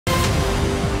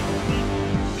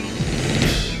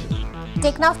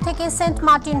টেকনাফ থেকে Saint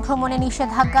Martin ভ্রমণে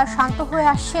নিষেধাজ্ঞা শান্ত হয়ে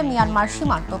আসছে মিয়ানমার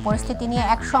সীমান্ত পরিস্থিতি নিয়ে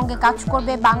একসঙ্গে কাজ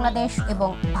করবে বাংলাদেশ এবং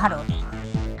ভারত।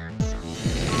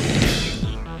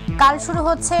 কাল শুরু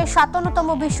হচ্ছে ৫৭তম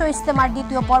বিশ্ব ইজতেমার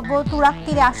দ্বিতীয় পর্ব। তুরাগ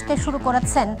তীরে আসতে শুরু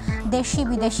করেছেন দেশি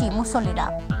বিদেশি মুসল্লিরা।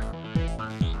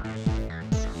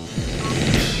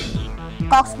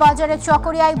 কক্সবাজারের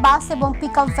চকরিয়ায় বাস এবং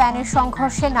পিকআপ ভ্যানের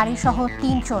সংঘর্ষে নারীসহ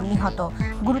 ৩ জন নিহত,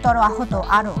 গুরুতর আহত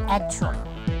আরও ১ জন।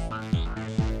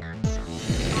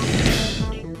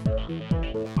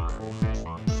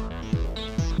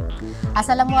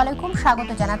 আসসালামু আলাইকুম, স্বাগত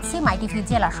জানাচ্ছি মাইটিভি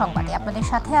জেলা সংবাদে। আপনাদের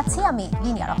সাথে আছি আমি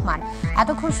লিনিয়া রহমান।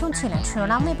 এতক্ষণ শুনছিলেন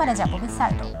শিরোনাম, এবারে যাব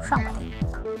বিস্তারিত সংবাদে।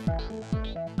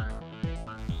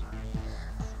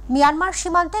 মিয়ানমার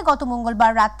সীমান্তে গত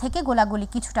মঙ্গলবার রাত থেকে গোলাগুলি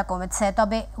কিছুটা কমেছে,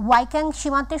 তবে ওয়াইক্যাং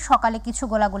সীমান্তে সকালে কিছু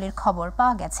গোলাগুলির খবর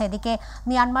পাওয়া গেছে। এদিকে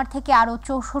মিয়ানমার থেকে আরও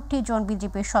 ৬৪ জন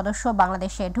বিজেপির সদস্য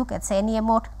বাংলাদেশে ঢুকেছে। এ নিয়ে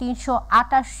মোট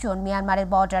 ৩২৮ জন মিয়ানমারের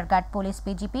বর্ডার গার্ড, পুলিশ,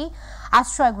 বিজিপি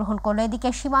আশ্রয় গ্রহণ করল। এদিকে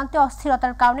সীমান্তে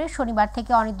অস্থিরতার কারণে শনিবার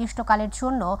থেকে অনির্দিষ্টকালের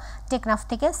জন্য টেকনাফ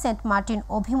থেকে সেন্ট মার্টিন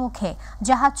অভিমুখে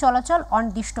জাহাজ চলাচল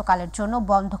অনির্দিষ্টকালের জন্য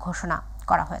বন্ধ ঘোষণা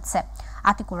করা হয়েছে।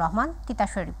 আতিকুর রহমান,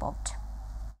 তিতাসের রিপোর্ট।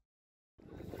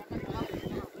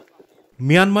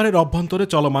 মিয়ানমারের অভ্যন্তরে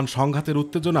চলমান সংঘাতের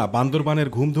উত্তেজনা বান্দরবানের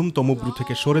ঘুমধুম তমুব্রু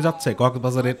থেকে সরে যাচ্ছে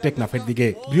কক্সবাজারের টেকনাফের দিকে।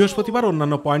 বৃহস্পতিবার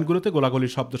অন্যান্য পয়েন্টগুলোতে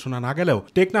গোলাগুলির শব্দ শোনা না গেলেও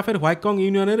টেকনাফের হোয়াইকং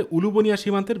ইউনিয়নের উলুবনিয়া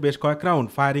সীমান্তের বেশ কয়েক রাউন্ড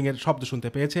ফায়ারিংয়ের শব্দ শুনতে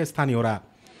পেয়েছে স্থানীয়রা।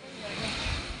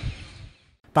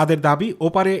 তাদের দাবি,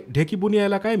 ওপারে ঢেকিবুনিয়া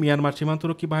এলাকায় মিয়ানমার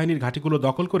সীমান্তরক্ষী বাহিনীর ঘাঁটিগুলো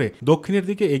দখল করে দক্ষিণের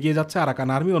দিকে এগিয়ে যাচ্ছে আরাকান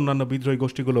আর্মি অন্যান্য বিদ্রোহী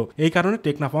গোষ্ঠীগুলো। এই কারণে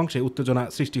টেকনাফ অংশে উত্তেজনা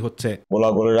সৃষ্টি হচ্ছে।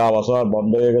 গোলাগুলির আওয়াজ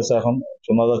বন্ধ হয়ে গেছে, এখন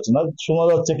শোনা যাচ্ছে না, শোনা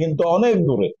যাচ্ছে কিন্তু অনেক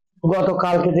দূরে।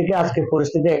 গতকালকে থেকে আজকে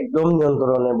পরিস্থিতি একদম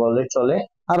নিয়ন্ত্রণে বলে চলে।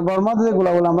 আর বর্মাতে যে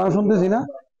গোলাগুলো আমরা শুনতেছি না,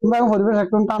 পরিবেশ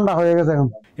একদম ঠান্ডা হয়ে গেছে এখন।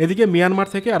 এদিকে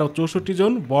মিয়ানমার থেকে আরো ৬৪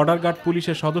 জন বর্ডার গার্ড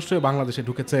পুলিশের সদস্য বাংলাদেশে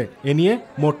ঢুকেছে। এ নিয়ে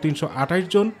মোট ৩২৮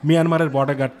 জন মিয়ানমারের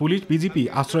বর্ডার গার্ড, পুলিশ, বিজিপি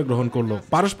আশ্রয় গ্রহণ করলো।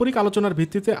 পারস্পরিক আলোচনার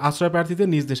ভিত্তিতে আশ্রয়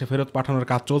প্রার্থীদের নিজ দেশে ফেরত পাঠানোর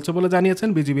কাজ চলছে বলে জানিয়েছেন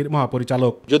বিজিবির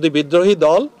মহাপরিচালক। যদি বিদ্রোহী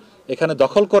দল এখানে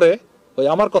দখল করে, ওই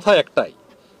আমার কথা একটাই,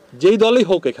 যেই দলই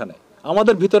হোক এখানে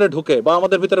আমাদের ভিতরে ঢুকে বা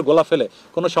আমাদের ভিতরে গোলা ফেলে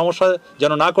কোনো সমস্যা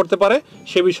যেন না করতে পারে,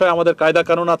 সে বিষয়ে আমাদের কায়দা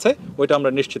কানুন আছে, ওইটা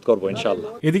আমরা নিশ্চিত করবো ইনশাআল্লাহ।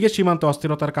 এদিকে সীমান্ত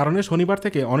অস্থিরতার কারণে শনিবার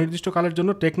থেকে অনির্দিষ্টকালের জন্য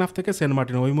টেকনাফ থেকে সেন্ট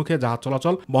মার্টিন অভিমুখে জাহাজ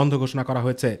চলাচল বন্ধ ঘোষণা করা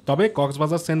হয়েছে। তবে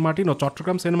কক্সবাজার সেন্ট মার্টিন ও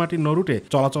চট্টগ্রাম সেন্ট মার্টিন নৌরুটে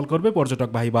চলাচল করবে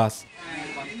পর্যটকবাহী বাস।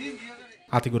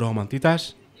 আতিকুর রহমান, তিতাস,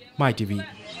 মাইটিভি।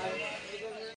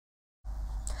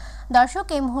 দর্শক,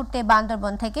 এই মুহূর্তে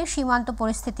বান্দরবন থেকে সীমান্ত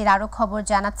পরিস্থিতির আরো খবর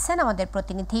জানাচ্ছেন আমাদের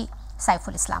প্রতিনিধি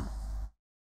সাইফুল ইসলাম।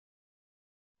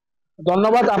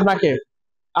 ধন্যবাদ আপনাকে।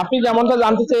 আপনি যেমনটা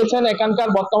জানতে চেয়েছেন এখানকার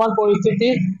বর্তমান পরিস্থিতি,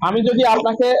 আমি যদি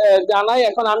আপনাকে জানাই,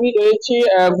 এখন আমি রয়েছি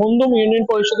গুমদুম ইউনিয়ন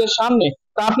পরিষদের সামনে।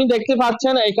 তা আপনি দেখতে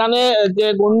পাচ্ছেন এখানে যে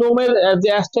গুমদুমের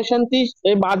যে স্টেশনটি,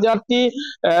 এই বাজারটি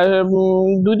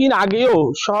দুদিন আগেও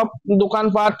সব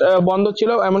দোকানপাট বন্ধ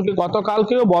ছিল, এমনকি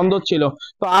গতকালকেও বন্ধ ছিল।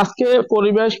 তো আজকে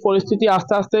পরিবেশ পরিস্থিতি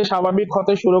আস্তে আস্তে স্বাভাবিক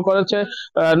হতে শুরু করেছে।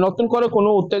 নতুন করে কোনো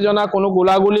উত্তেজনা, কোনো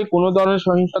গোলাগুলি, কোনো ধরনের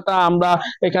সহিংসতা আমরা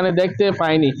এখানে দেখতে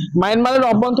পাইনি। মায়ানমারের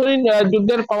অভ্যন্তরীণ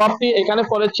যুদ্ধের প্রভাবটি এখানে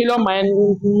পড়েছিল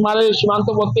মায়ানমারের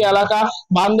সীমান্তবর্তী এলাকা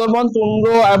বান্দরবন, তুন্দ্র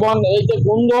এবং এই যে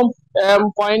গুমদুম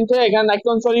পয়েন্টে, এখানে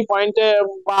নাইকনসরি পয়েন্টে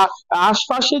বা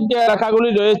আশপাশের যে এলাকাগুলি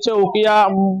রয়েছে উকিয়া,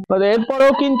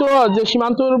 এরপরেও কিন্তু যে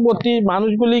সীমান্তবর্তী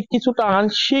মানুষগুলি কিছুটা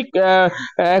আংশিক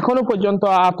এখনো পর্যন্ত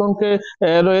আতঙ্কে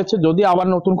রয়েছে। যদি আবার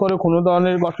নতুন করে কোনো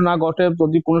ধরনের ঘটনা ঘটে,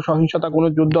 যদি কোনো সহিংসতা, কোনো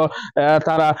যুদ্ধ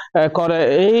তারা করে,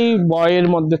 এই ভয়ের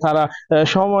মধ্যে তারা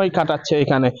সময় কাটাচ্ছে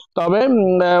এখানে। তবে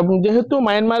যেহেতু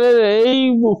মায়ানমারের এই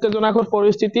উত্তেজনাকর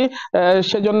পরিস্থিতি,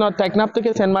 সেজন্য টেকনাফ থেকে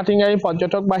সেন্ট মার্টিন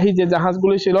পর্যটকবাহী যে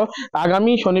জাহাজগুলি ছিল,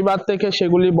 আগামী শনিবার থেকে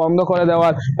সেগুলি বন্ধ করে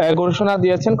দেওয়ার ঘোষণা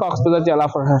দিয়েছেন কক্সবাজার জেলা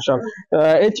প্রশাসক।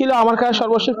 এই ছিল আমার কাছে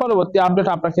সর্বশেষ। পরবর্তী আপডেট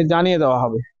আপনাকে জানিয়ে দেওয়া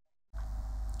হবে।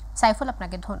 সাইফুল,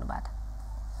 আপনাকে ধন্যবাদ।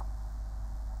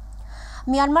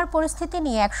 মিয়ানমার পরিস্থিতি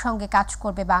নিয়ে একসঙ্গে কাজ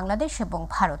করবে বাংলাদেশ এবং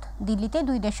ভারত। দিল্লিতে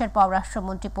দুই দেশের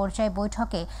পররাষ্ট্রমন্ত্রী পর্যায়ে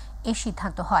বৈঠকে এই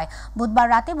সিদ্ধান্ত হয়। বুধবার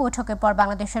রাতে বৈঠকের পর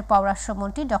বাংলাদেশের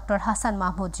পররাষ্ট্রমন্ত্রী ডক্টর হাসান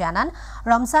মাহমুদ জানান,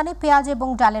 রমজানে পেঁয়াজ এবং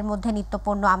ডালের মধ্যে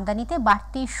নিত্যপণ্য আমদানিতে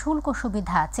বাড়তি শুল্ক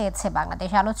সুবিধা চেয়েছে বাংলাদেশ।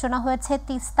 আলোচনা হয়েছে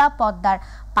তিস্তা পদ্মার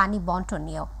পানি বন্টন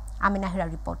নিয়েও। আমিনা হিরার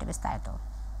রিপোর্টে বিস্তারিত।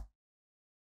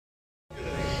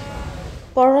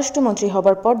 পররাষ্ট্রমন্ত্রী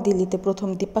হবার পর দিল্লিতে প্রথম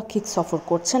দ্বিপাক্ষিক সফর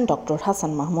করছেন ডক্টর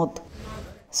হাসান মাহমুদ।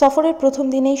 সফরের প্রথম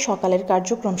দিনেই সকালের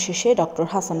কার্যক্রম শেষে ডক্টর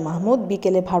হাসান মাহমুদ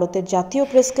বিকেলে ভারতের জাতীয়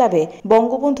প্রেস ক্লাবে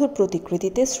বঙ্গবন্ধুর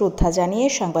প্রতিকৃতিতে শ্রদ্ধা জানিয়ে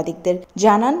সাংবাদিকদের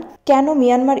জানান কেন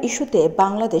মিয়ানমার ইস্যুতে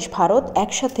বাংলাদেশ ভারত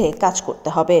একসাথে কাজ করতে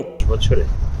হবে। বছরে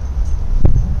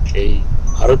এই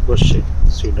ভারতবর্ষে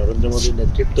শ্রী নরেন্দ্র মোদীর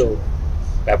নেতৃত্ব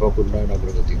ব্যাপক উন্নয়ন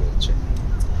অগ্রগতি হয়েছে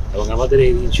এবং আমাদের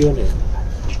এই রিজিয়নে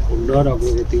উন্নয়ন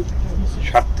অগ্রগতির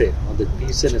স্বার্থে আমাদের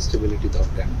পিস অ্যান্ড স্টেবিলিটি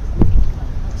দরকার।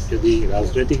 যদি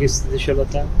রাজনৈতিক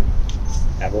স্থিতিশীলতা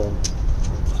এবং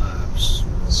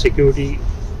সিকিউরিটি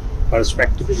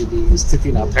পার্সপেক্টিভে যদি স্থিতি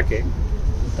না থাকে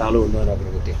তাহলে উন্নয়ন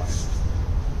অগ্রগতি হয়।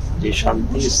 যে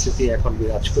শান্তি স্থিতি এখন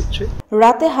বিরাজ করছে।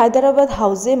 রাতে হায়দ্রাবাদ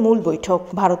হাউসে মূল বৈঠক।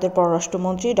 ভারতের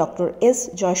পররাষ্ট্রমন্ত্রী ডক্টর এস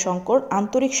জয়শঙ্কর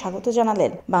আন্তরিক স্বাগত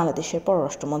জানালেন বাংলাদেশের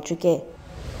পররাষ্ট্রমন্ত্রীকে।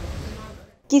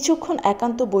 কিছুক্ষণ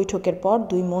একান্ত বৈঠকের পর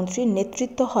দুই মন্ত্রীর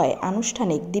নেতৃত্ব হয়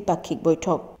আনুষ্ঠানিক দ্বিপাক্ষিক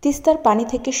বৈঠক। তিস্তার পানি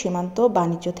থেকে সীমান্ত,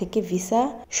 বাণিজ্য থেকে ভিসা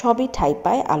সবই ঠাঁই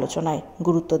পায় আলোচনায়।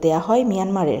 গুরুত্ব দেয়া হয়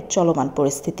মিয়ানমারের চলমান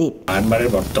পরিস্থিতি, মিয়ানমারের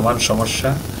বর্তমান সমস্যা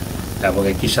এবং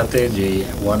একই সাথে যে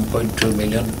 1.2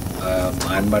 মিলিয়ন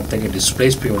মায়ানমার থেকে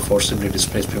ফোর্সিবলি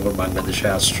ডিসপ্লেস পিপল বাংলাদেশে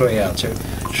আশ্রয়ে আছে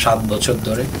 7 বছর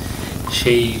ধরে।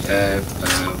 সেই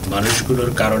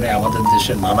মানুষগুলোর কারণে আমাদের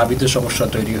দেশে নানাবিধ সমস্যা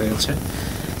তৈরি হয়েছে,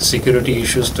 সিকিউরিটি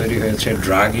ইস্যুস তৈরি হয়েছে,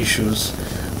 ড্রাগ ইস্যুস,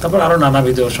 তারপর আরও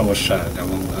নানাবিধ সমস্যা।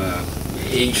 এবং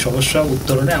এই সমস্যা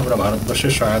উত্তরণে আমরা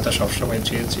ভারতবর্ষের সহায়তা সবসময়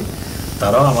চেয়েছি।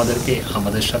 তারাও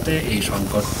আমাদের সাথে এই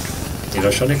সংকট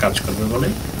নিরসনে কাজ করবে বলে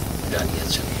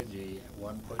জানিয়েছেন।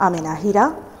 আমিনা হীরা,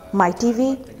 মাইটিভি,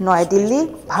 নয়াদিল্লি,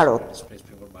 ভারত।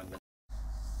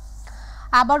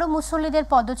 আবারও মুসল্লিদের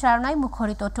পদচারণায়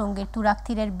মুখরিত টঙ্গীর তুরাগ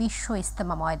তীরের বিশ্ব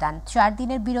ইজতেমা ময়দান। 4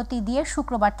 দিনের বিরতি দিয়ে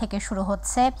শুক্রবার থেকে শুরু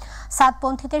হচ্ছে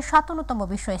সাতপন্থীদের 57তম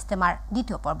বিশ্ব ইজতেমার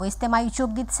দ্বিতীয় পর্ব। ইজতেমায় যোগ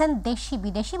দিচ্ছেন দেশি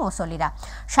বিদেশি মুসল্লিরা।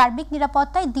 সার্বিক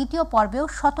নিরাপত্তায় দ্বিতীয় পর্বেও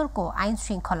সতর্ক আইন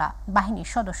শৃঙ্খলা বাহিনীর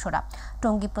সদস্যরা।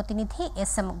 টঙ্গী প্রতিনিধি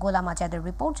SM গোলাম আজাদের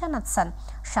রিপোর্ট, জানাচ্ছেন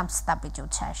শামস তাবরিজ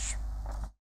উচ্ছ্বাস।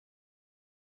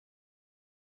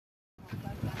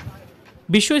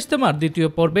 বিশ্ব ইজতেমার দ্বিতীয়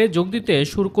পর্বে যোগ দিতে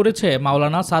শুরু করেছে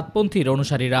মাওলানা সাতপন্থীর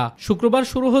অনুসারীরা। শুক্রবার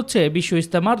শুরু হচ্ছে বিশ্ব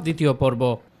ইজতেমার দ্বিতীয় পর্ব।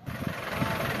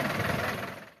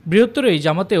 বৃহত্তর এই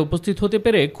জামাতে উপস্থিত হতে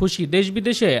পেরে খুশি দেশ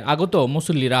বিদেশে আগত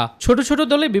মুসল্লিরা। ছোট ছোট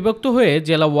দলে বিভক্ত হয়ে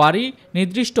জেলা ওয়ারি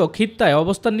নির্দিষ্ট খিত্তায়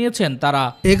অবস্থান নিয়েছেন তারা।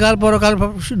 একাল পরকাল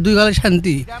দুই কালে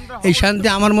শান্তি, এই শান্তি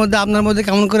আমার মধ্যে আপনার মধ্যে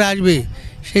কেমন করে আসবে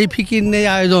সেই ফিকির নেই।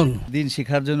 আয়োজন দিন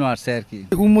শিখার জন্য আসছে আর কি।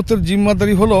 উম্মতের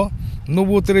জিম্মাদারি হলো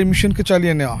নবুয়তের এই মিশনকে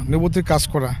চালিয়ে নেওয়া, নবুয়তের কাজ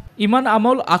করা। ইমান,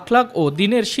 আমল, আখলাক ও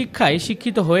দিনের শিক্ষায়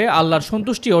শিক্ষিত হয়ে আল্লাহর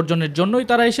সন্তুষ্টি অর্জনের জন্যই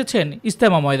তারা এসেছেন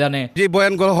ইজতেমা ময়দানে। যে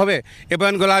বয়ানগুলো হবে এই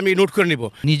বয়ানগুলো আমি নোট করে নিব।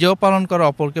 নিজেও পালন করা,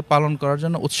 অপরকে পালন করার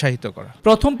জন্য উৎসাহিত করা।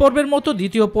 প্রথম পর্বের মতো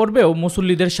দ্বিতীয় পর্বেও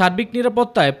মুসল্লিদের সার্বিক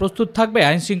নিরাপত্তায় প্রস্তুত থাকবে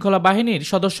আইন শৃঙ্খলা বাহিনীর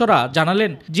সদস্যরা,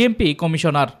 জানালেন জিএমপি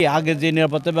কমিশনার। আগে যে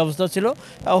নিরাপত্তা ব্যবস্থা ছিল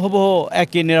হুবহু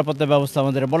একই নিরাপত্তা ব্যবস্থা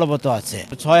আমাদের বলবৎ আছে।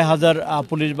 6000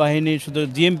 পুলিশ বাহিনী শুধু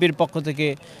জিএমপির পক্ষ থেকে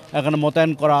এখানে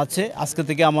মোতায়েন করা আছে। আজকে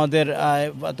থেকে আমাদের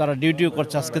তারা ডিউটিও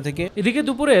করছে আজকে থেকে। এদিকে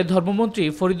দুপুরে ধর্মমন্ত্রী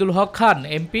ফরিদুল হক খান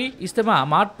এমপি ইজতেমা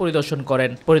মাঠ পরিদর্শন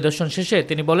করেন। পরিদর্শন শেষে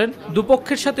তিনি বলেন,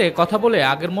 দুপক্ষের সাথে কথা বলে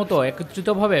আগের মতো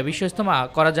একত্রিতভাবে বিশ্ব ইজতেমা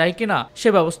করা যায় কিনা সে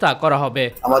ব্যবস্থা করা হবে।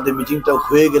 আমাদের মিটিংটা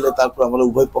হয়ে গেলে তারপর আমরা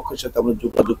উভয় পক্ষের সাথে আমরা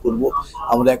যোগাযোগ করব,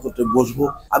 আমরা একত্রে বসবো।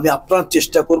 আমি আপনার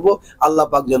চেষ্টা করব আল্লাহ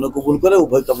পাক যেন কবুল করে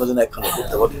উভয়কে আমরা যেন একখানে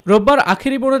করতে পারি। রোববার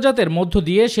আখেরি মোনাজাতের মধ্য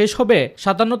দিয়ে শেষ হবে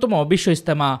 57তম বিশ্ব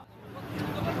ইজতেমা।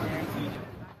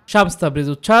 শামস তাবরিজ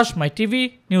উচ্ছ্বাস, মাইটিভি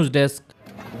নিউজ ডেস্ক।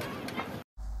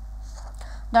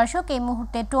 দর্শক, এই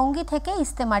মুহূর্তে টঙ্গী থেকে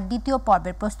ইজতেমার দ্বিতীয়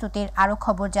পর্বের প্রস্তুতির আরো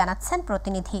খবর জানাচ্ছেন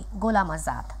প্রতিনিধি গোলাম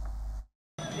আজাদ।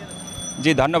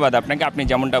 জি ধন্যবাদ আপনাকে। আপনি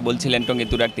যেমনটা বলছিলেন টঙ্গী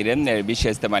তুরাগ তীরে বিশ্ব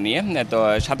ইজতেমা নিয়ে, তো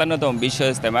 57তম বিশ্ব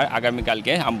ইজতেমার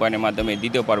আগামীকালকে আহ্বানের মাধ্যমে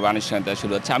দ্বিতীয় পর্ব আনুষ্ঠানিকতা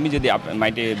শুরু হচ্ছে। আমি যদি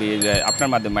আপনার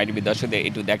মাধ্যমে মাইটিভি দর্শকদের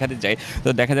একটু দেখাতে চাই, তো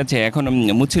দেখা যাচ্ছে এখন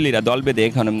মুসল্লিরা দল বেঁধে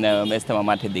এখন ইজতেমা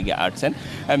মাঠের দিকে আসছেন।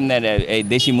 এই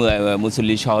দেশি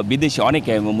মুসল্লি সহ বিদেশি অনেক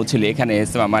মুসল্লি এখানে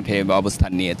ইজতেমা মাঠে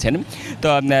অবস্থান নিয়েছেন। তো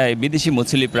বিদেশি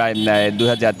মুসল্লি প্রায়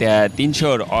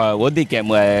 2300-র অধিক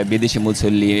বিদেশি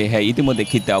মুসল্লি ইতিমধ্যে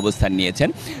খিত্তে অবস্থান নিয়েছেন।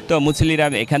 তো মুসল্লিরা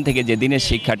এখান থেকে যে দিনের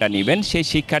শিক্ষাটা নেবেন সেই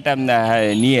শিক্ষাটা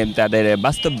নিয়ে তাদের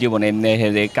বাস্তব জীবনে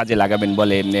কাজে লাগাবেন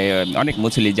বলে অনেক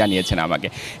মুসল্লি জানিয়েছেন আমাকে।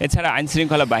 এছাড়া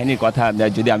আইনশৃঙ্খলা বাহিনীর কথা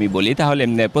যদি আমি বলি, তাহলে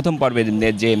প্রথম পর্বে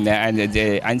যে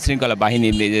আইনশৃঙ্খলা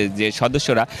বাহিনীর যে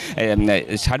সদস্যরা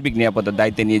সার্বিক নিরাপত্তার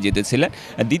দায়িত্বে নিয়ে যেতেছিলেন,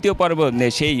 দ্বিতীয় পর্ব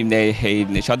সেই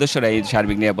সদস্যরা এই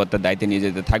সার্বিক নিরাপত্তার দায়িত্বে নিয়ে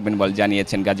যেতে থাকবেন বলে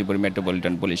জানিয়েছেন গাজীপুর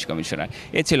মেট্রোপলিটন পুলিশ কমিশনার।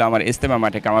 এ ছিল আমার ইজতেমা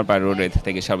মাঠে কামারপাড়া রোড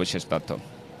থেকে সর্বশেষ তথ্য।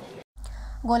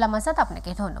 গোলাম আজাদ, আপনাকে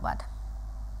ধন্যবাদ।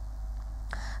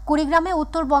 কুড়িগ্রামে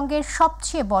উত্তরবঙ্গের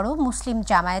সবচেয়ে বড় মুসলিম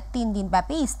জামায়াত 3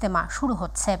 দিনব্যাপী ইজতেমা শুরু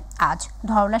হচ্ছে আজ।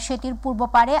 ধরলা সেতুর পূর্ব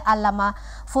পারে আল্লামা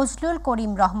ফজলুল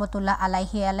করিম রহমতুল্লাহ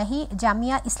আলাইহি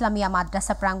জামিয়া ইসলামিয়া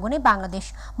মাদ্রাসা প্রাঙ্গণে বাংলাদেশ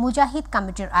মুজাহিদ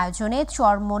কমিটির আয়োজনে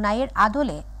চরমোনাইয়ের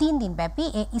আদলে 3 দিনব্যাপী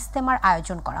এই ইজতেমার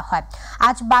আয়োজন করা হয়।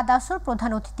 আজ বাদ আসর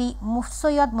প্রধান অতিথি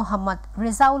মুফসৈয়দ মোহাম্মদ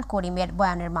রেজাউল করিমের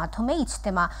বয়ানের মাধ্যমে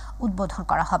ইজতেমা উদ্বোধন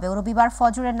করা হবে। রবিবার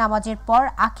ফজরের নামাজের পর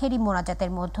আখেরি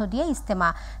মোনাজাতের মধ্য দিয়ে ইজতেমা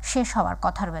শেষ হওয়ার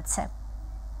কথা রয়েছে।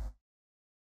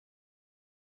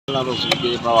 আল্লাহ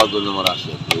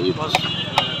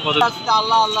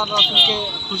রাসূলকে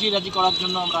খুশি রাজি করার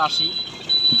জন্য আমরা আসি।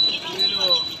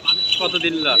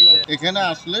 কতদিন এখানে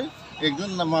আসলে একজন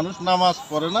মানুষ নামাজ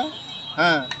পড়ে না,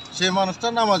 সে মানুষটা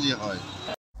নামাজি হয়।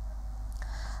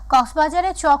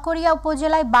 কক্সবাজারের চকরিয়া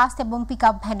উপজেলায় বাস এবং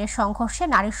পিকআপ ভ্যানের সংঘর্ষে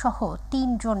নারীসহ 3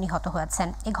 জন নিহত হয়েছেন।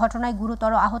 এই ঘটনায়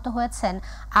গুরুতর আহত হয়েছেন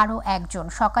আরও একজন।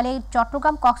 সকালে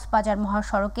চট্টগ্রাম কক্সবাজার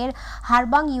মহাসড়কের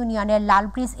হারবাং ইউনিয়নের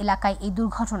লালব্রিজ এলাকায় এই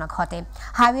দুর্ঘটনা ঘটে।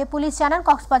 হাইওয়ে পুলিশ জানান,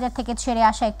 কক্সবাজার থেকে ছেড়ে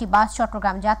আসা একটি বাস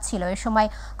চট্টগ্রাম যাচ্ছিল। এ সময়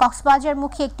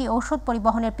কক্সবাজারমুখী একটি ঔষধ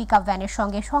পরিবহনের পিকআপ ভ্যানের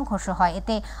সঙ্গে সংঘর্ষ হয়।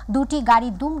 এতে দুটি গাড়ি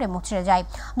দুমড়ে মুচড়ে যায়।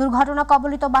 দুর্ঘটনা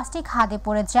কবলিত বাসটি খাদে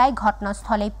পড়ে যায়।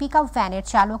 ঘটনাস্থলে পিকআপ ভ্যানের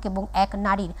চালক এবং এক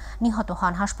নারীর নিহত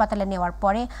হন। হাসপাতালে নেওয়ার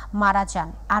পরে মারা যান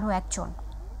আরও একজন।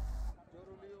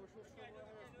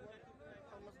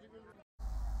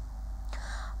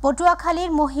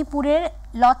 পটুয়াখালীর মহিপুরের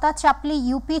লতা chapli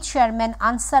UP chairman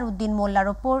answer Uddin মোল্লার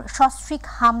ওপর সস্ত্রীক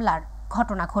হামলার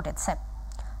ঘটনা ঘটেছে।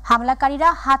 হামলাকারীরা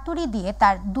হাতুড়ি দিয়ে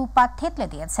তার 2 পা থেতলে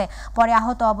দিয়েছে। পরে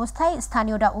আহত অবস্থায়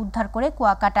স্থানীয়রা উদ্ধার করে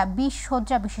কুয়াকাটা 20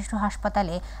 শয্যা বিশিষ্ট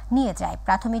হাসপাতালে নিয়ে যায়।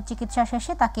 প্রাথমিক চিকিৎসা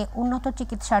শেষে তাকে উন্নত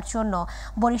চিকিৎসার জন্য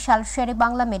বরিশাল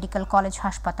শেরেবাংলা মেডিকেল কলেজ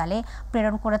হাসপাতালে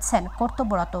প্রেরণ করেছেন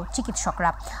কর্তব্যরত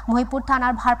চিকিৎসকরা। মহিপুর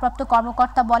থানার ভারপ্রাপ্ত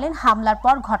কর্মকর্তা বলেন, হামলার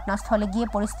পর ঘটনাস্থলে গিয়ে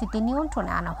পরিস্থিতি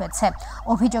নিয়ন্ত্রণে আনা হয়েছে।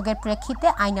 অভিযোগের প্রেক্ষিতে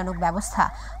আইনানুগ ব্যবস্থা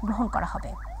গ্রহণ করা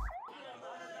হবে।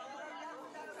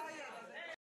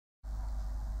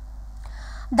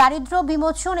 দারিদ্র্য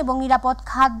বিমোচন এবং নিরাপদ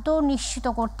খাদ্য নিশ্চিত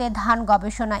করতে ধান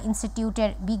গবেষণা ইনস্টিটিউটের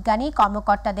বিজ্ঞানী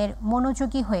কর্মকর্তাদের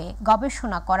মনোযোগী হয়ে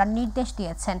গবেষণা করার নির্দেশ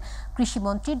দিয়েছেন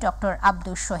কৃষিমন্ত্রী ডক্টর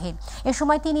আব্দুস শহীদ। এ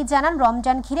সময় তিনি জানান,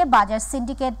 রমজান ঘিরে বাজার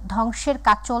সিন্ডিকেট ধ্বংসের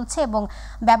কাজ চলছে এবং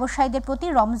ব্যবসায়ীদের প্রতি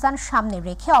রমজান সামনে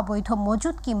রেখে অবৈধ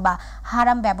মজুদ কিংবা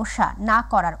হারাম ব্যবসা না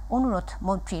করার অনুরোধ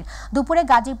মন্ত্রীর। দুপুরে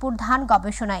গাজীপুর ধান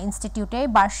গবেষণা ইনস্টিটিউটে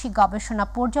বার্ষিক গবেষণা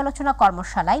পর্যালোচনা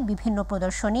কর্মশালায় বিভিন্ন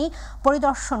প্রদর্শনী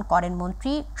পরিদর্শন করেন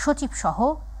মন্ত্রী, সচিব সহ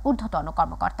ঊর্ধ্বতন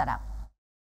কর্মকর্তারা।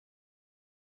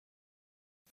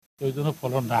 ওই জন্য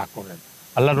ফলন না করেন।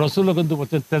 আল্লাহ রসুলও কিন্তু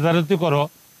বলছেন, তেজারতি করো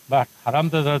বা হারাম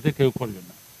তেজারতি কেউ করবে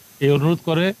না। এই অনুরোধ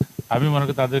করে আমি মনে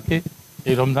করি তাদেরকে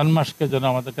এই রমজান মাসকে যেন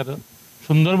আমাদেরকে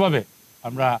সুন্দরভাবে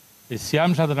আমরা এই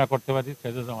সিয়াম সাধনা করতে পারি,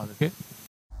 সেজন্য আমাদেরকে।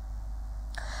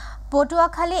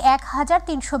 পটুয়াখালী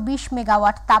 1320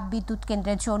 মেগাওয়াট তাপবিদ্যুৎ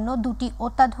কেন্দ্রের জন্য 2টি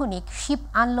অত্যাধুনিক শিপ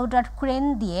আনলোডার ক্রেন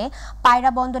দিয়ে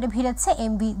পায়রা বন্দরে ভিড়েছে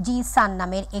MV জিসান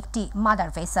নামের একটি মাদার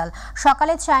ভেসেল।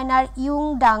 সকালে চায়নার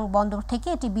ইউংডাং বন্দর থেকে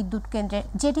এটি বিদ্যুৎ কেন্দ্রের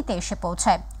জেটিতে এসে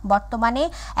পৌঁছায়। বর্তমানে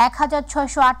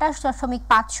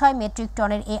 1628.56 মেট্রিক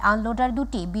টনের এই আনলোডার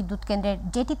দুটি বিদ্যুৎ কেন্দ্রের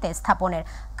জেটিতে স্থাপনের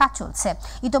কাজ চলছে।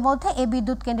 ইতোমধ্যে এই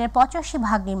বিদ্যুৎ কেন্দ্রের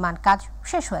 85% নির্মাণ কাজ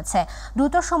শেষ হয়েছে।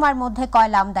 দ্রুত সময়ের মধ্যে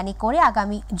কয়লা আমদানি করে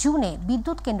আগামী জুনে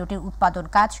বিদ্যুৎ কেন্দ্রটির উৎপাদন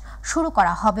কাজ শুরু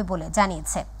করা হবে বলে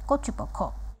জানিয়েছে কর্তৃপক্ষ।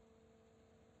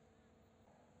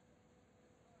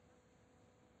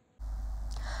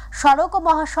 সড়ক ও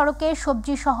মহাসড়কে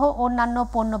সবজি সহ অন্যান্য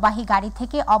পণ্যবাহী গাড়ি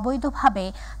থেকে অবৈধভাবে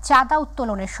চাঁদা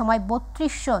উত্তোলনের সময়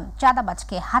 32 জন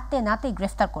চাঁদাবাজকে হাতে নাতে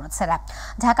গ্রেফতার করেছে র্যাব।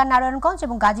 ঢাকা, নারায়ণগঞ্জ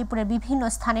এবং গাজীপুরের বিভিন্ন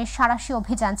স্থানে সাঁড়াশি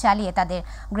অভিযান চালিয়ে তাদের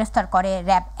গ্রেফতার করে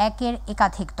র্যাব 1-এর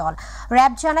একাধিক দল।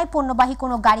 র্যাব জানায়, পণ্যবাহী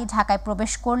কোনো গাড়ি ঢাকায়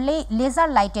প্রবেশ করলেই লেজার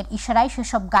লাইটের ইশারায়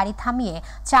সেসব গাড়ি থামিয়ে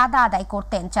চাঁদা আদায়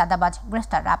করতেন চাঁদাবাজ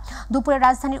গ্রেফতাররা। দুপুরে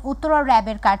রাজধানীর উত্তরা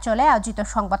র্যাবের কার্যালয়ে আয়োজিত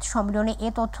সংবাদ সম্মেলনে এ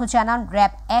তথ্য জানান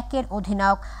র্যাব 1-এর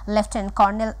অধিনায়ক লেফটেন্যান্ট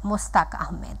কর্নেল মোস্তাক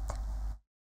আহমেদ।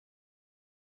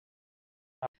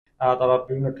 তারা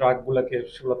বিভিন্ন ট্রাকগুলোকে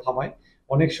সেগুলো থামায়।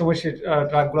 অনেক সময় সেই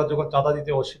ট্রাকগুলো যখন চাঁদা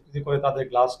দিতে অস্বীকৃতি করে তাদের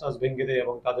গ্লাস টাস ভেঙে দেয়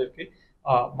এবং তাদেরকে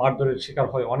মারধরের শিকার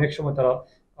হয়। অনেক সময় তারা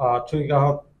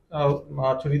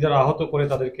ছুরি দ্বারা আহত করে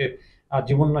তাদেরকে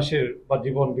জীবননাশের বা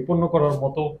জীবন বিপন্ন করার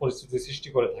মতো পরিস্থিতি সৃষ্টি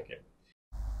করে থাকে।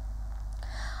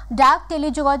 ডাক,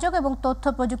 টেলিযোগাযোগ এবং তথ্য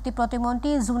প্রযুক্তি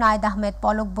প্রতিমন্ত্রী জুনায়েদ আহমেদ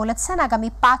পলক বলেছেন, আগামী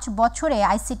 5 বছরে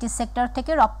আইসিটি সেক্টর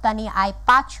থেকে রপ্তানি আয়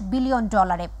 $5 বিলিয়ন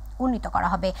উন্নীত করা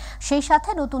হবে। সেই সাথে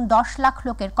নতুন 10 লাখ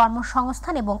লোকের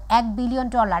কর্মসংস্থান এবং $1 বিলিয়ন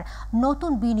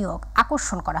নতুন বিনিয়োগ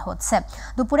আকর্ষণ করা হচ্ছে।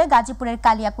 দুপুরে গাজীপুরের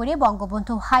কালিয়াকৈরে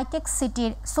বঙ্গবন্ধু হাইটেক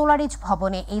সিটির সোলারিজ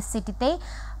ভবনে এই সিটিতে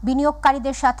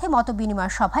বিনিয়োগকারীদের সাথে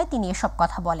মতবিনিময় সভায় তিনি এসব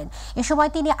কথা বলেন। এ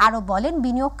সময় তিনি আরও বলেন,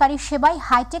 বিনিয়োগকারী সেবায়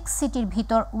হাইটেক সিটির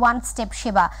ভিতর ওয়ান স্টেপ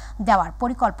সেবা দেওয়ার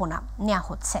পরিকল্পনা নেওয়া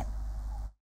হচ্ছে।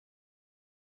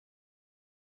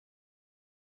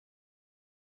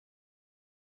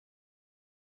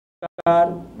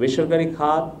 বেসরকারি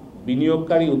খাত,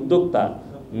 বিনিয়োগকারী, উদ্যোক্তা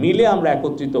মিলে আমরা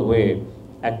একত্রিত হয়ে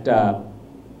একটা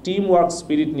টিম ওয়ার্ক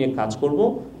স্পিরিট নিয়ে কাজ করব,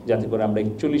 যাতে করে আমরা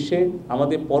 41-এ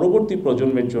আমাদের পরবর্তী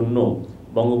প্রজন্মের জন্য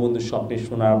বঙ্গবন্ধুর স্বপ্নের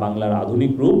সোনার বাংলার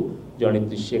আধুনিক রূপ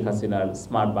জননেত্রী শেখ হাসিনার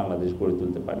স্মার্ট বাংলাদেশ গড়ে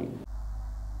তুলতে পারি।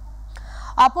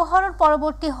 অপহরণ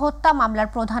পরবর্তী হত্যা মামলার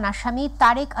প্রধান আসামি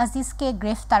তারেক আজিজকে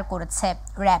গ্রেফতার করেছে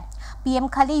র্যাব।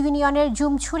 পিএমখালী ইউনিয়নের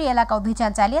জুমছুরি এলাকা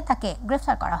অভিযান চালিয়ে তাকে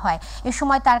গ্রেফতার করা হয়। এ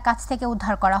সময় তার কাছ থেকে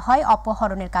উদ্ধার করা হয়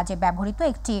অপহরণের কাজে ব্যবহৃত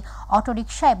একটি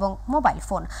অটোরিকশা এবং মোবাইল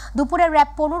ফোন। দুপুরে র্যাব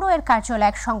 15 এর কার্যালয়ে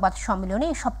এক সংবাদ সম্মেলনে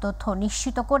এসব তথ্য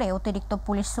নিশ্চিত করে অতিরিক্ত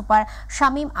পুলিশ সুপার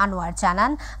শামীম আনোয়ার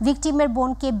জানান, ভিকটিমের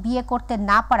বোনকে বিয়ে করতে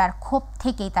না পারার ক্ষোভ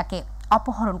থেকেই তাকে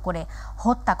অপহরণ করে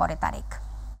হত্যা করে তারেক।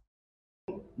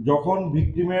 যখন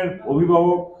ভিকটিমের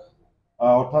অভিভাবক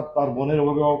অর্থাৎ তার বোনের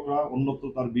অভিভাবকরা অন্যত্র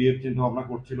তার বিয়ের চিন্তা ভাবনা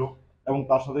করছিল এবং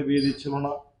তার সাথে বিয়ে দিচ্ছিল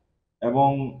না, এবং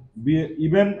বিয়ে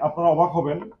ইভেন আপনারা অবাক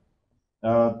হবেন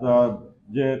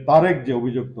যে তারেক যে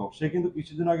অভিযুক্ত, সে কিন্তু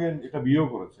কিছুদিন আগে একটা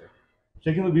বিয়েও করেছে। সে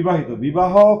কিন্তু বিবাহিত,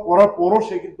 বিবাহ করার পরও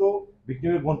সে কিন্তু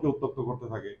ভিকটিমের বোনকে উত্ত্যক্ত করতে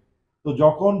থাকে। তো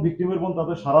যখন ভিকটিমের বোন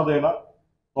তাদের সাড়া দেয় না,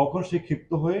 তখন সে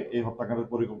ক্ষিপ্ত হয়ে এই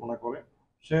হত্যাকাণ্ডের পরিকল্পনা করে।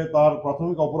 সে তার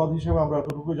প্রাথমিক অপরাধ হিসেবে আমরা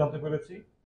এতটুকু জানতে পেরেছি।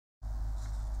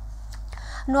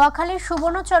 নোয়াখালীর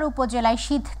সুবর্ণচর উপজেলায়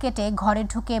শীত কেটে ঘরে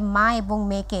ঢুকে মা এবং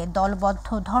মেয়েকে দলবদ্ধ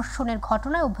ধর্ষণের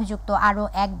ঘটনায় অভিযুক্ত আরও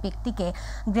এক ব্যক্তিকে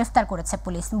গ্রেফতার করেছে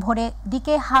পুলিশ। ভোরের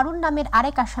দিকে হারুন নামের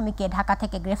আরেক আসামিকে ঢাকা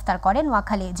থেকে গ্রেফতার করে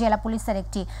নোয়াখালী জেলা পুলিশের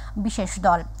একটি বিশেষ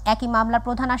দল। একই মামলার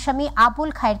প্রধান আসামি আবুল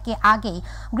খায়েরকে আগেই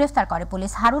গ্রেফতার করে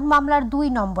পুলিশ। হারুন মামলার 2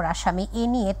 নম্বর আসামি। এ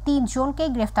নিয়ে 3 জনকেই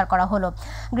গ্রেফতার করা হলো।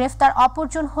 গ্রেফতার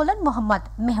অপরজন হলেন মোহাম্মদ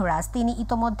মেহরাজ। তিনি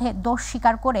ইতোমধ্যে দোষ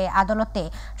স্বীকার করে আদালতে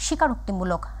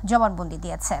স্বীকারোক্তিমূলক জবানবন্দি দিয়েছে।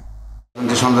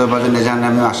 সন্দেহভাজন এজাহার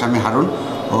নামে আসামি হারুন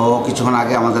ও কিছুক্ষণ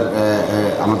আগে আমাদের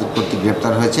কর্তৃক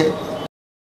গ্রেপ্তার হয়েছে।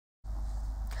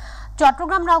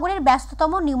 চট্টগ্রাম নগরের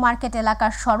ব্যস্ততম নিউ মার্কেট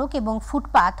এলাকার সড়ক এবং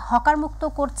ফুটপাত হকারমুক্ত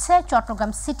করছে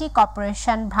চট্টগ্রাম সিটি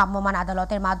কর্পোরেশন। ভ্রাম্যমাণ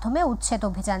আদালতের মাধ্যমে উচ্ছেদ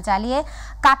অভিযান চালিয়ে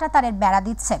কাঁটাতারের বেড়া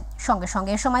দিচ্ছে। সঙ্গে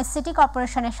সঙ্গে এ সময় সিটি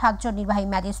কর্পোরেশনের 7 জন নির্বাহী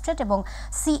ম্যাজিস্ট্রেট এবং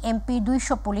সিএমপি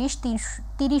 200 পুলিশ,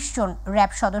 30 জন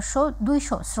র্যাব সদস্য,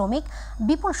 200 শ্রমিক,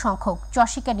 বিপুল সংখ্যক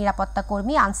চসিকের নিরাপত্তা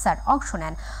কর্মী আনসার অংশ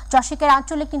নেন। চসিকের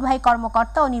আঞ্চলিক নির্বাহী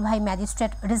কর্মকর্তা ও নির্বাহী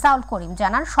ম্যাজিস্ট্রেট রেজাউল করিম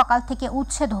জানান, সকাল থেকে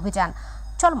উচ্ছেদ অভিযান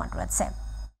চলমান রয়েছে।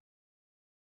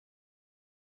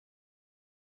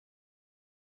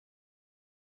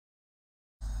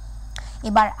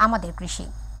 এবার আমাদের কৃষি।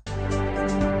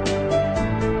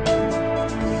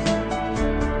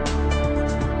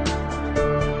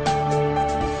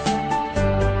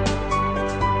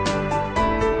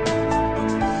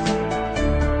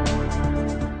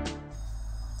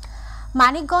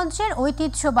 মানিকগঞ্জের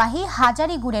ঐতিহ্যবাহী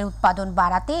হাজারি গুড়ের উৎপাদন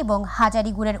বাড়াতে এবং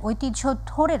হাজারি গুড়ের ঐতিহ্য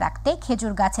ধরে রাখতে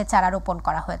খেজুর গাছে চারা রোপণ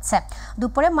করা হয়েছে।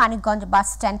 দুপুরে মানিকগঞ্জ বাস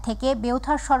স্ট্যান্ড থেকে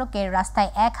বেউথার সড়কের রাস্তায়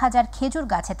 1000 খেজুর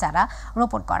গাছে চারা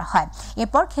রোপণ করা হয়।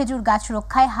 এরপর খেজুর গাছ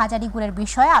রক্ষায় হাজারি গুড়ের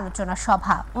বিষয়ে আলোচনা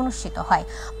সভা অনুষ্ঠিত হয়।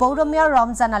 পৌর মেয়র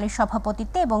রমজান আলীর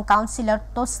সভাপতিত্বে এবং কাউন্সিলর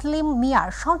তসলিম মিয়ার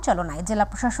সঞ্চালনায় জেলা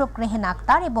প্রশাসক রেহেনা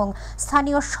আক্তার এবং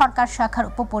স্থানীয় সরকার শাখার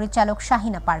উপপরিচালক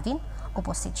শাহিনা পারভিন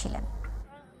উপস্থিত ছিলেন।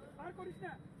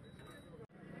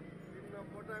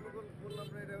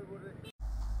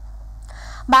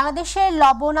 বাংলাদেশের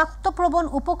লবণাক্তপ্রবণ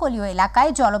উপকূলীয়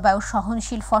এলাকায় জলবায়ু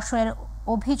সহনশীল ফসলের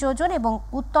অভিযোজন এবং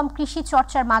উত্তম কৃষি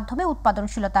চর্চার মাধ্যমে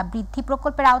উৎপাদনশীলতা বৃদ্ধি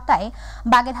প্রকল্পের আওতায়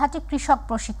বাগেরহাটে কৃষক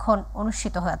প্রশিক্ষণ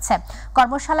অনুষ্ঠিত হয়েছে।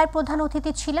 কর্মশালায় প্রধান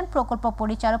অতিথি ছিলেন প্রকল্প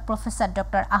পরিচালক প্রফেসর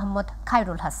ডক্টর আহমদ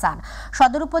খায়রুল হাসান।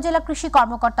 সদর উপজেলা কৃষি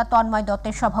কর্মকর্তা তন্ময়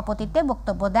দত্তের সভাপতিত্বে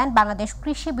বক্তব্য দেন বাংলাদেশ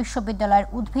কৃষি বিশ্ববিদ্যালয়ের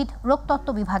উদ্ভিদ রোগতত্ত্ব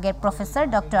বিভাগের প্রফেসর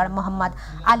ডক্টর মোহাম্মদ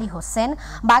আলী হোসেন,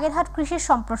 বাগেরহাট কৃষি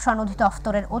সম্প্রসারণ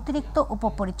অধিদপ্তরের অতিরিক্ত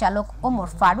উপপরিচালক ওমর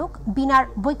ফারুক, বিনার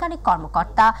বৈজ্ঞানিক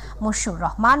কর্মকর্তা মশিউর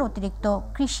রহমান, অতিরিক্ত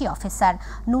কৃষি অফিসার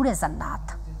নুরে জান্নাত।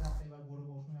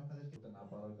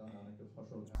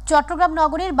 চট্টগ্রাম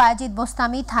নগরীর বায়েজিদ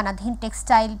বোস্তামি থানাধীন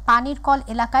টেক্সটাইল পানির কল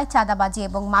এলাকায় চাঁদাবাজি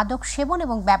এবং মাদক সেবন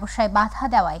এবং ব্যবসায় বাধা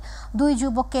দেওয়ায় 2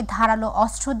 যুবককে ধারালো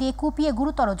অস্ত্র দিয়ে কুপিয়ে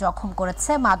গুরুতর জখম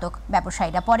করেছে মাদক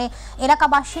ব্যবসায়ীরা। পরে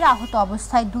এলাকাবাসীরা আহত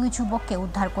অবস্থায় 2 যুবককে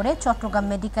উদ্ধার করে চট্টগ্রাম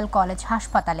মেডিকেল কলেজ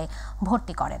হাসপাতালে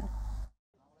ভর্তি করেন।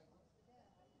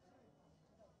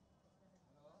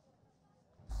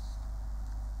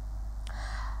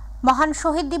 মহান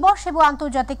শহীদ দিবস এবং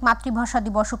আন্তর্জাতিক মাতৃভাষা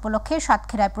দিবস উপলক্ষে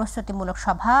সাতক্ষীরায় প্রস্তুতিমূলক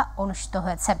সভা অনুষ্ঠিত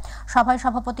হয়েছে। সভায়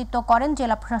সভাপতিত্ব করেন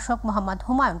জেলা প্রশাসক মোহাম্মদ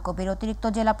হুমায়ুন কবির। অতিরিক্ত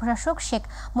জেলা প্রশাসক শেখ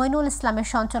মইনুল ইসলামের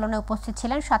সঞ্চালনে উপস্থিত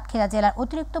ছিলেন সাতক্ষীরা জেলার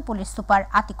অতিরিক্ত পুলিশ সুপার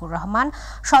আতিকুর রহমান,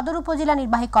 সদর উপজেলা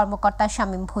নির্বাহী কর্মকর্তা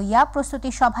শামীম ভুইয়া। প্রস্তুতি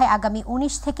সভায় আগামী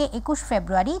 19 থেকে 21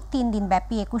 ফেব্রুয়ারি 3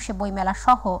 দিনব্যাপী 21শে বইমেলা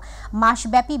সহ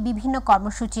মাসব্যাপী বিভিন্ন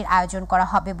কর্মসূচির আয়োজন করা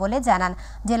হবে বলে জানান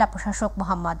জেলা প্রশাসক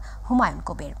মোহাম্মদ হুমায়ুন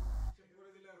কবির।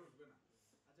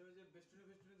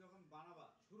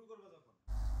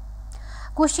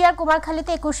 কুষ্টিয়ার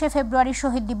কুমারখালীতে 21শে ফেব্রুয়ারি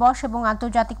শহীদ দিবস এবং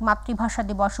আন্তর্জাতিক মাতৃভাষা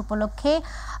দিবস উপলক্ষে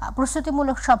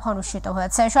প্রস্তুতিমূলক সভা অনুষ্ঠিত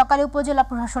হয়েছে। সকালে উপজেলা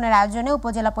প্রশাসনের আয়োজনে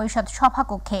উপজেলা পরিষদ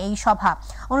সভাকক্ষে এই সভা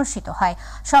অনুষ্ঠিত হয়।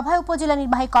 সভায় উপজেলা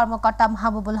নির্বাহী কর্মকর্তা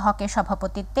মাহবুবুল হকের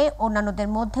সভাপতিত্বে অন্যান্যদের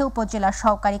মধ্যে উপজেলা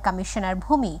সহকারী কমিশনার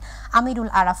ভূমি আমিরুল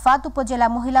আরাফাত, উপজেলা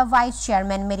মহিলা ভাইস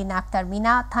চেয়ারম্যান মেরিনা আক্তার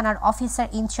মিনা, থানার অফিসার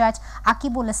ইনচার্জ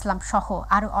আকিবুল ইসলাম সহ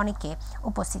আরও অনেকে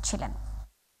উপস্থিত ছিলেন।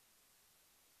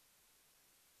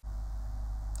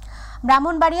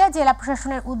 ব্রাহ্মণবাড়িয়া জেলা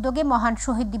প্রশাসনের উদ্যোগে মহান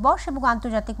শহীদ দিবস এবং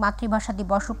আন্তর্জাতিক মাতৃভাষা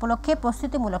দিবস উপলক্ষে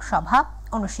প্রস্তুতিমূলক সভা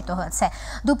অনুষ্ঠিত হয়েছে।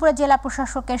 দুপুরে জেলা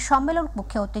প্রশাসকের সম্মেলন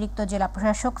কক্ষে অতিরিক্ত জেলা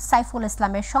প্রশাসক সাইফুল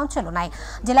ইসলামের সঞ্চালনায়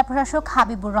জেলা প্রশাসক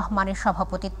হাবিবুর রহমানের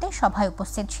সভাপতিত্বে সভায়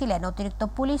উপস্থিত ছিলেন অতিরিক্ত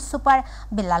পুলিশ সুপার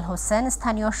বিল্লাল হোসেন,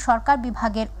 স্থানীয় সরকার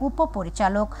বিভাগের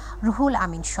উপপরিচালক রুহুল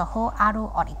আমিন সহ আরও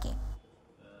অনেকে।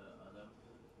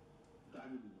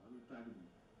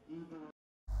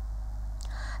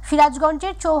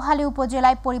 সিরাজগঞ্জের চৌহালি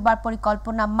উপজেলায় পরিবার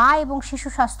পরিকল্পনা, মা এবং শিশু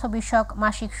স্বাস্থ্য বিষয়ক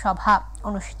মাসিক সভা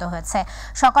অনুষ্ঠিত হয়েছে।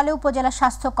 সকালে উপজেলা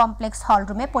স্বাস্থ্য কমপ্লেক্স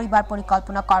হলরুমে পরিবার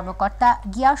পরিকল্পনা কর্মকর্তা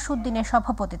গিয়াসউদ্দিনের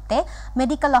সভাপতিত্বে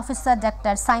medical officer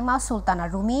doctor Saima Sultana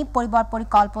Rumi, পরিবার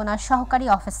পরিকল্পনার সহকারী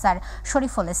অফিসার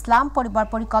শরীফুল ইসলাম, পরিবার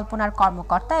পরিকল্পনার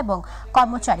কর্মকর্তা এবং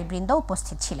কর্মচারীবৃন্দ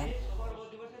উপস্থিত ছিলেন।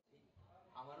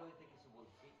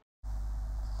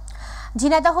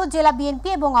 ঝিনাইদহ জেলা বিএনপি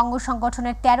এবং অঙ্গ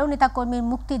সংগঠনের 13 নেতাকর্মীর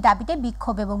মুক্তির দাবিতে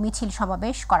বিক্ষোভ এবং মিছিল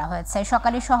সমাবেশ করা হয়েছে।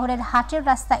 সকালে শহরের হাটের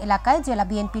রাস্তা এলাকায় জেলা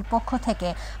বিএনপির পক্ষ থেকে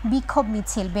বিক্ষোভ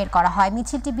মিছিল বের করা হয়।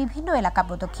 মিছিলটি বিভিন্ন এলাকা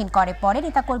প্রদক্ষিণ করে। পরে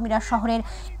নেতাকর্মীরা শহরের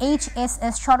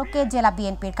HSS সড়কে জেলা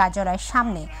বিএনপির কার্যালয়ের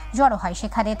সামনে জড়ো হয়।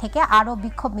 সেখানে থেকে আরও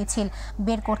বিক্ষোভ মিছিল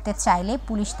বের করতে চাইলে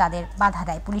পুলিশ তাদের বাধা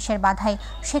দেয়। পুলিশের বাধায়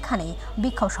সেখানেই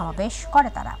বিক্ষোভ সমাবেশ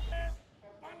করে তারা।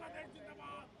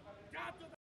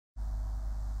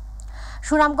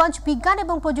 সুনামগঞ্জ বিজ্ঞান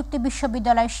এবং প্রযুক্তি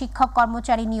বিশ্ববিদ্যালয়ের শিক্ষক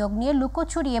কর্মচারী নিয়োগ নিয়ে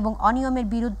লুকোচুরি এবং অনিয়মের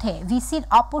বিরুদ্ধে ভিসির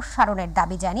অপসারণের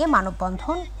দাবি জানিয়ে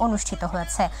মানববন্ধন অনুষ্ঠিত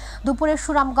হয়েছে। দুপুরে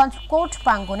সুনামগঞ্জ কোর্ট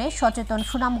প্রাঙ্গণে সচেতন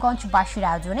সুনামগঞ্জবাসীর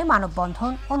আয়োজনে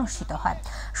মানববন্ধন অনুষ্ঠিত হয়।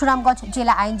 সুনামগঞ্জ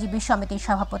জেলা আইনজীবী সমিতির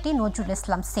সভাপতি নজরুল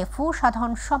ইসলাম সেফু,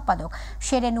 সাধারণ সম্পাদক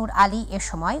শেরেনুর আলী এ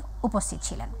সময় উপস্থিত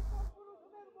ছিলেন।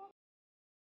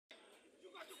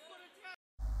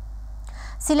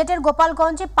 সিলেটের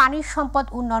গোপালগঞ্জে পানির সম্পদ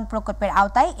উন্নয়ন প্রকল্পের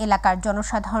আওতায় এলাকার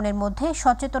জনসাধারণের মধ্যে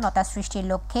সচেতনতা সৃষ্টির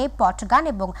লক্ষ্যে পটগান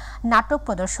এবং নাটক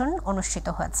প্রদর্শন অনুষ্ঠিত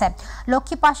হয়েছে।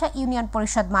 লক্ষ্মীপাশা ইউনিয়ন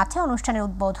পরিষদ মাঠে অনুষ্ঠানের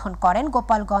উদ্বোধন করেন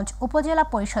গোপালগঞ্জ উপজেলা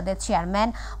পরিষদের চেয়ারম্যান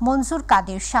মনজুর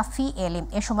কাদির শাফি এলিম।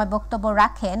 এ সময় বক্তব্য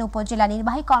রাখেন উপজেলা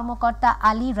নির্বাহী কর্মকর্তা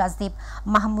আলী রাজদীপ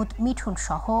মাহমুদ মিঠুন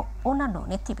সহ অন্যান্য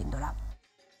নেতৃবৃন্দরা।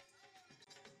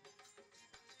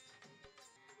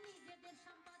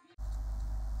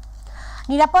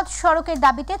 নিরাপদ সড়কের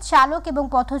দাবিতে চালক এবং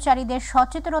পথচারীদের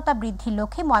সচেতনতা বৃদ্ধির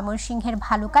লক্ষ্যে ময়মনসিংহের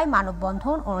ভালুকায়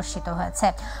মানববন্ধন অনুষ্ঠিত হয়েছে।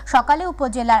 সকালে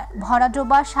উপজেলার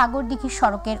ভরাডোবা সাগরদিঘি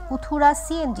সড়কের Uthura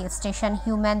CNG station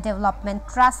human development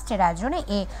ট্রাস্টের আয়োজনে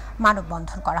এ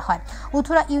মানববন্ধন করা হয়।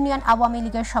 উথুরা ইউনিয়ন আওয়ামী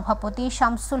লীগের সভাপতি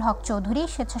শামসুল হক চৌধুরী,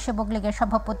 স্বেচ্ছাসেবক লীগের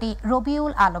সভাপতি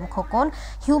রবিউল আলম খোকন,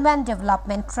 হিউম্যান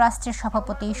ডেভেলপমেন্ট ট্রাস্টের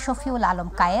সভাপতি শফিউল আলম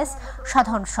কায়েস,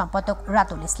 সাধারণ সম্পাদক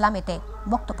রাতুল ইসলাম এতে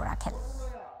বক্তব্য রাখেন।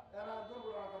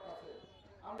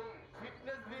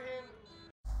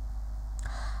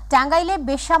 টাঙ্গাইলে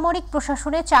বেসামরিক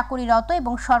প্রশাসনে চাকুরিরত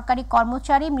এবং সরকারি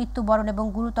কর্মচারী মৃত্যুবরণ এবং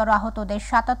গুরুতর আহতদের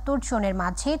 77 জনের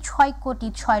মাঝে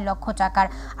 6,06,00,000 টাকার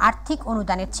আর্থিক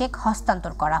অনুদানের চেক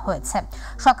হস্তান্তর করা হয়েছে।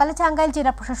 সকালে টাঙ্গাইল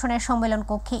জেলা প্রশাসনের সম্মেলন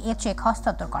কক্ষে এ চেক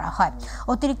হস্তান্তর করা হয়।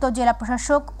 অতিরিক্ত জেলা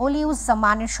প্রশাসক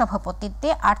অলিউজ্জামানের সভাপতিত্বে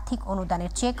আর্থিক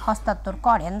অনুদানের চেক হস্তান্তর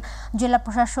করেন জেলা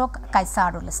প্রশাসক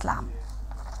কায়সারুল ইসলাম।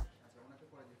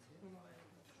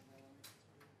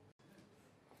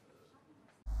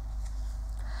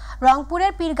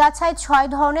 রংপুরের পীরগাছায় 6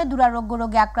 ধরনের দুরারোগ্য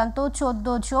রোগে আক্রান্ত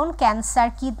 14 জন, cancer,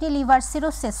 kidney, liver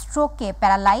cirrhosis, স্ট্রোকে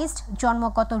paralysed,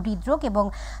 জন্মগত হৃদরোগ এবং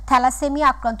থ্যালাসেমিয়া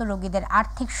আক্রান্ত রোগীদের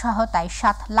আর্থিক সহায়তায়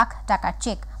 7 লাখ টাকার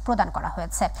চেক প্রদান করা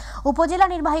হয়েছে। উপজেলা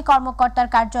নির্বাহী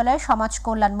কর্মকর্তার কার্যালয়ে সমাজ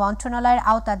কল্যাণ মন্ত্রণালয়ের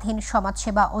আওতাধীন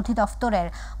সমাজসেবা অধিদপ্তরের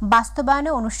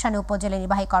বাস্তবায়নে অনুষ্ঠানে উপজেলা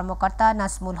নির্বাহী কর্মকর্তা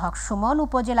নাজমুল হক সুমন,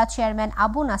 উপজেলা চেয়ারম্যান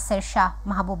আবু নাসের শাহ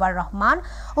মাহবুবার রহমান,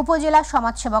 উপজেলা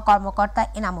সমাজসেবা কর্মকর্তা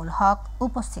এনামুল হক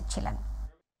উপস্থিত ছিলেন।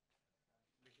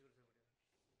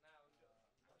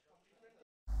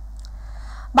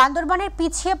 বান্দরবানের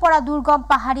পিছিয়ে পড়া দুর্গম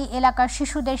পাহাড়ি এলাকার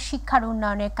শিশুদের শিক্ষার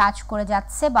উন্নয়নের কাজ করে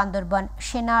যাচ্ছে বান্দরবান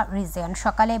সেনা রিজিয়ন।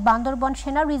 সকালে বান্দরবান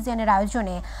সেনা রিজিয়নের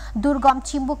আয়োজনে দুর্গম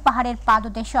চিম্বুক পাহাড়ের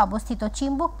পাদদেশে অবস্থিত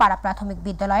চিম্বুক পাড়া প্রাথমিক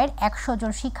বিদ্যালয়ের ১০০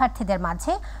 জন শিক্ষার্থীদের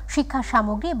মাঝে শিক্ষা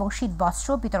সামগ্রী এবং শীতবস্ত্র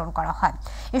বিতরণ করা হয়।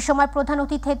 এ সময় প্রধান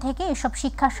অতিথি থেকে এসব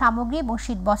শিক্ষা সামগ্রী এবং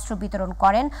শীতবস্ত্র বিতরণ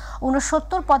করেন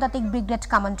 ৬৯ পদাতিক brigade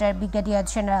commander brigadier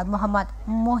general Mohammad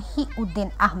Mohiuddin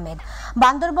Ahmed,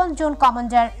 Bandarban zone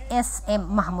commander SM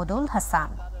Mahmudul Hasan.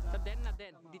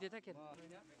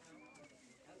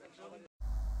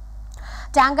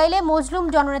 টাঙ্গাইলে মজলুম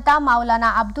জননেতা মাওলানা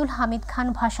আব্দুল হামিদ খান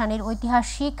ভাসানীর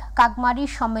ঐতিহাসিক কাকমারি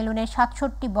সম্মেলনের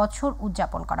 ৬৭ বছর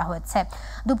উদযাপন করা হয়েছে।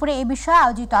 দুপুরে এ বিষয়ে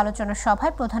আয়োজিত আলোচনা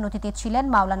সভায় প্রধান অতিথি ছিলেন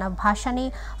মাওলানা ভাসানী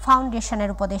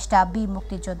ফাউন্ডেশনের উপদেষ্টা বীর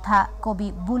মুক্তিযোদ্ধা কবি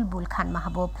বুলবুল খান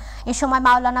মাহবুব। এ সময়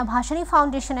মাওলানা ভাসানী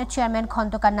ফাউন্ডেশনের চেয়ারম্যান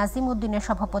খন্দকার নাজিম উদ্দিনের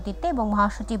সভাপতিত্বে এবং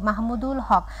মহাসচিব মাহমুদুল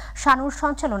হক শানুর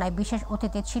সঞ্চালনায় বিশেষ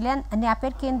অতিথি ছিলেন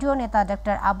ন্যাপের কেন্দ্রীয় নেতা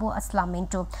ডক্টর আবু আসলাম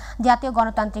মিন্টু, জাতীয়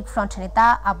গণতান্ত্রিক ফ্রন্ট নেতা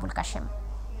আবুল কাশেম।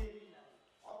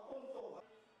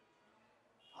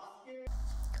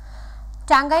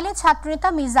 টাঙ্গাইলে ছাত্রনেতা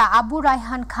মির্জা আবু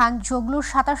রায়হান খান জগলুর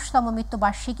 ২৭তম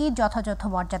মৃত্যুবার্ষিকী যথাযথ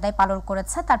মর্যাদায় পালন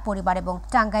করেছে তার পরিবার এবং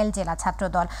টাঙ্গাইল জেলা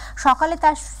ছাত্রদল। সকালে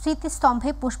তার স্মৃতিস্তম্ভে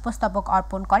পুষ্পস্তবক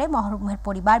অর্পণ করে মরহুমের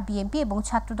পরিবার, বিএনপি এবং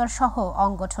ছাত্রদল সহ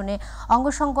অঙ্গ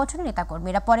সংগঠনের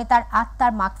নেতাকর্মীরা। পরে তার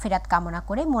আত্মার মাগফিরাত কামনা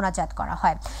করে মোনাজাত করা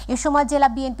হয়। এ সময় জেলা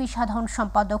বিএনপি সাধারণ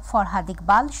সম্পাদক ফরহাদ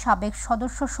ইকবাল, সাবেক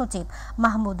সদস্য সচিব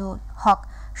মাহমুদুল হক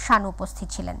শানু উপস্থিত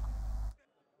ছিলেন।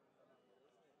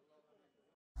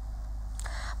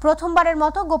 প্রথমবারের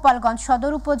মতো গোপালগঞ্জ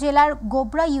সদর উপজেলার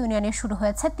গোবরা ইউনিয়নে শুরু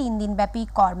হয়েছে ৩ দিনব্যাপী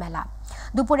কর মেলা।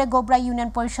 দুপুরে গোবরা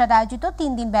ইউনিয়ন পরিষদ আয়োজিত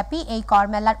 ৩ দিনব্যাপী এই কর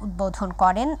মেলার উদ্বোধন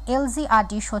করেন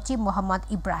LGRD সচিব মোহাম্মদ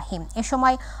ইব্রাহিম। এ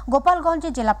সময় গোপালগঞ্জে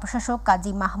জেলা প্রশাসক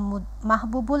কাজী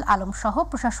মাহবুবুল আলম সহ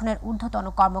প্রশাসনের ঊর্ধ্বতন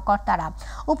কর্মকর্তারা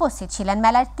উপস্থিত ছিলেন।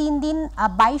 মেলার ৩ দিন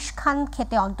 ২২ খান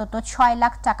খেতে অন্তত ৬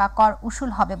 লাখ টাকা কর উসুল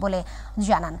হবে বলে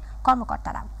জানান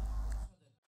কর্মকর্তারা।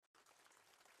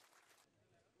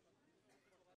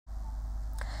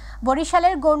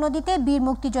 বরিশালের গৌরনদীতে বীর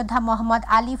মুক্তিযোদ্ধা মোহাম্মদ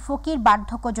আলী ফকির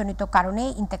বার্ধক্যজনিত কারণে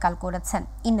ইন্তেকাল করেছেন।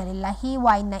 ইন্না লিল্লাহি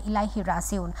ওয়া ইন্না ইলাইহি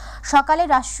রাজিউন। সকালে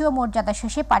রাষ্ট্রীয় মর্যাদা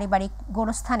শেষে পারিবারিক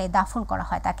গোরস্থানে দাফন করা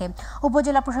হয় তাকে।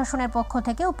 উপজেলা প্রশাসনের পক্ষ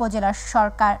থেকে উপজেলা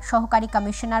সরকার সহকারী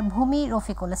কমিশনার ভূমি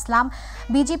রফিকুল ইসলাম,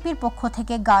 বিজেপির পক্ষ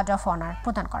থেকে গার্ড অফ অনার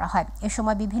প্রদান করা হয়। এ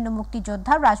সময় বিভিন্ন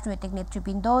মুক্তিযোদ্ধা, রাজনৈতিক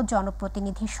নেতৃবৃন্দ,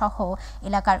 জনপ্রতিনিধি সহ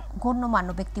এলাকার গণ্যমান্য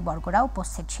ব্যক্তিবর্গরা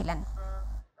উপস্থিত ছিলেন।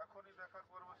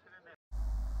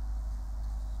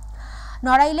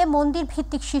 নড়াইলে মন্দির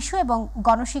ভিত্তিক শিশু এবং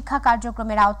গণশিক্ষা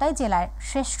কার্যক্রমের আওতায় জেলার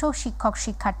শ্রেষ্ঠ শিক্ষক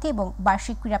শিক্ষার্থী এবং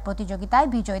বার্ষিক ক্রীড়া প্রতিযোগিতায়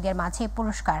বিজয়ীদের মাঝে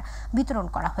পুরস্কার বিতরণ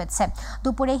করা হয়েছে।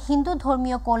 দুপুরে হিন্দু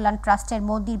ধর্মীয় কল্যাণ ট্রাস্টের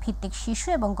মন্দির ভিত্তিক শিশু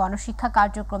এবং গণশিক্ষা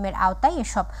কার্যক্রমের আওতায়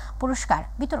এসব পুরস্কার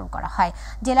বিতরণ করা হয়।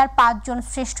 জেলার ৫ জন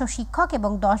শ্রেষ্ঠ শিক্ষক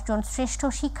এবং ১০ জন শ্রেষ্ঠ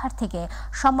শিক্ষার্থীকে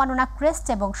সম্মাননা ক্রেস্ট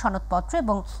এবং সনদপত্র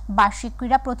এবং বার্ষিক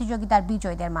ক্রীড়া প্রতিযোগিতার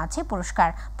বিজয়ীদের মাঝে পুরস্কার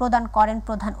প্রদান করেন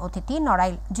প্রধান অতিথি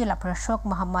নড়াইল জেলা প্রশাসক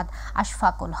মোহাম্মদ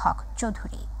আশফাকুল হক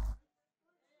চৌধুরী।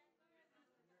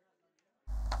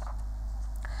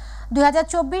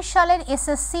 ২০২৪ সালের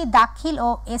এসএসসি দাখিল ও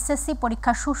এসএসসি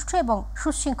পরীক্ষা সুষ্ঠু এবং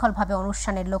সুশৃঙ্খলভাবে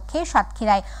অনুষ্ঠানের লক্ষ্যে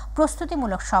সাতক্ষীরায়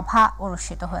প্রস্তুতিমূলক সভা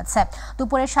অনুষ্ঠিত হয়েছে।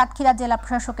 দুপুরে সাতক্ষীরা জেলা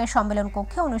প্রশাসকের সম্মেলন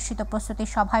কক্ষে অনুষ্ঠিত প্রস্তুতি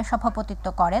সভায় সভাপতিত্ব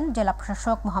করেন জেলা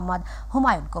প্রশাসক মোহাম্মদ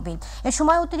হুমায়ুন কবির। এ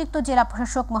সময় অতিরিক্ত জেলা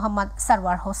প্রশাসক মোহাম্মদ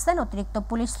সারওয়ার হোসেন, অতিরিক্ত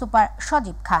পুলিশ সুপার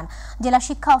সজীব খান, জেলা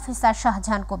শিক্ষা অফিসার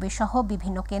শাহজাহান কবির সহ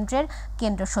বিভিন্ন কেন্দ্রের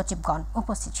কেন্দ্র সচিবগণ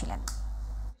উপস্থিত ছিলেন।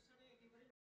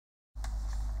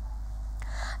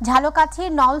 ঝালকাঠির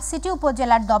নলসিটি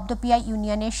উপজেলার দবদপিয়া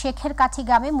ইউনিয়নের শেখের কাঠি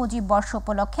গ্রামে মুজিব বর্ষ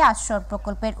উপলক্ষে আশ্রয়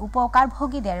প্রকল্পের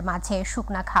উপকারভোগীদের মাঝে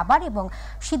শুকনা খাবার এবং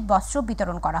শীতবস্ত্র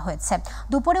বিতরণ করা হয়েছে।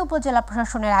 দুপুরে উপজেলা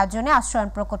প্রশাসনের আয়োজনে আশ্রয়ণ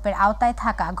প্রকল্পের আওতায়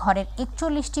থাকা ঘরের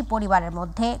 ৪১টি পরিবারের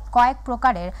মধ্যে কয়েক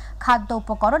প্রকারের খাদ্য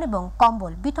উপকরণ এবং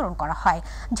কম্বল বিতরণ করা হয়।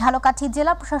 ঝালকাঠি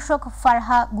জেলা প্রশাসক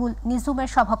ফারহা গুল নিজুমের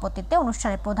সভাপতিত্বে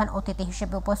অনুষ্ঠানের প্রধান অতিথি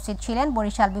হিসেবে উপস্থিত ছিলেন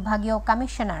বরিশাল বিভাগীয়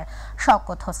কমিশনার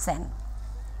শওকত হোসেন।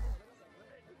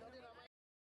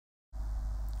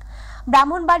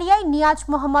 ব্রাহ্মণবাড়িয়ায় নিয়াজ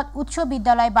মোহাম্মদ উচ্চ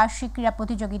বিদ্যালয় বার্ষিক ক্রীড়া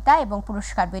প্রতিযোগিতা এবং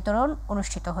পুরস্কার বিতরণ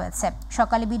অনুষ্ঠিত হয়েছে।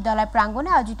 সকালে বিদ্যালয় প্রাঙ্গণে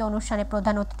আয়োজিত অনুষ্ঠানে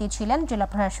প্রধান অতিথি ছিলেন জেলা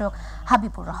প্রশাসক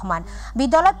হাবিবুর রহমান।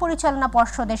 বিদ্যালয় পরিচালনা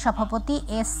পর্ষদের সভাপতি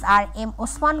SRM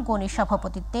ওসমান গনির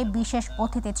সভাপতিত্বে বিশেষ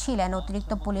অতিথি ছিলেন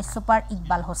অতিরিক্ত পুলিশ সুপার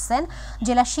ইকবাল হোসেন,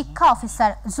 জেলা শিক্ষা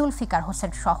অফিসার জুলফিকার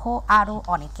হোসেন সহ আরও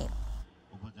অনেকে।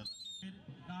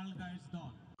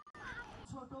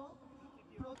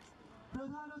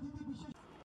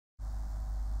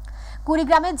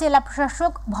 কুড়িগ্রামে জেলা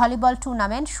প্রশাসক ভলিবল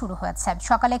টুর্নামেন্ট শুরু হয়েছে।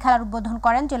 সকালে খেলার উদ্বোধন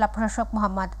করেন জেলা প্রশাসক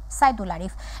মোহাম্মদ সাইদুল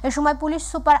আরিফ। এ সময় পুলিশ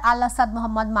সুপার আল্লাসাদ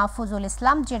মোহাম্মদ মাহফুজুল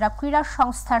ইসলাম, জেলা ক্রীড়া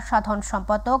সংস্থার সাধারণ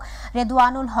সম্পাদক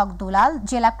রেদওয়ানুল হক দুলাল,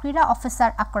 জেলা ক্রীড়া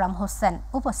অফিসার আকরাম হোসেন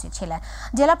উপস্থিত ছিলেন।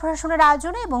 জেলা প্রশাসনের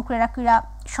আয়োজনে এবং ক্রীড়া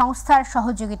সংস্থার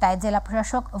সহযোগিতায় জেলা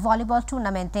প্রশাসক ভলিবল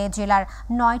টুর্নামেন্টে জেলার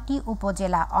 9টি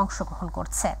উপজেলা অংশগ্রহণ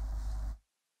করছে।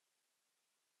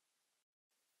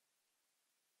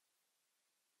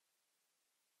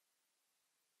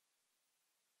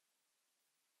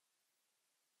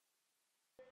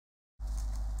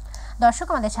 দর্শক,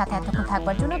 আমাদের সাথে এতক্ষণ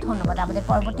থাকবার জন্য ধন্যবাদ। আমাদের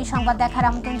পরবর্তী সংবাদ দেখার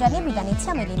আমন্ত্রণ জানিয়ে বিদায় নিচ্ছি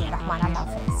আমি লিনা রহমান। আল্লাহ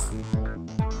হাফেজ।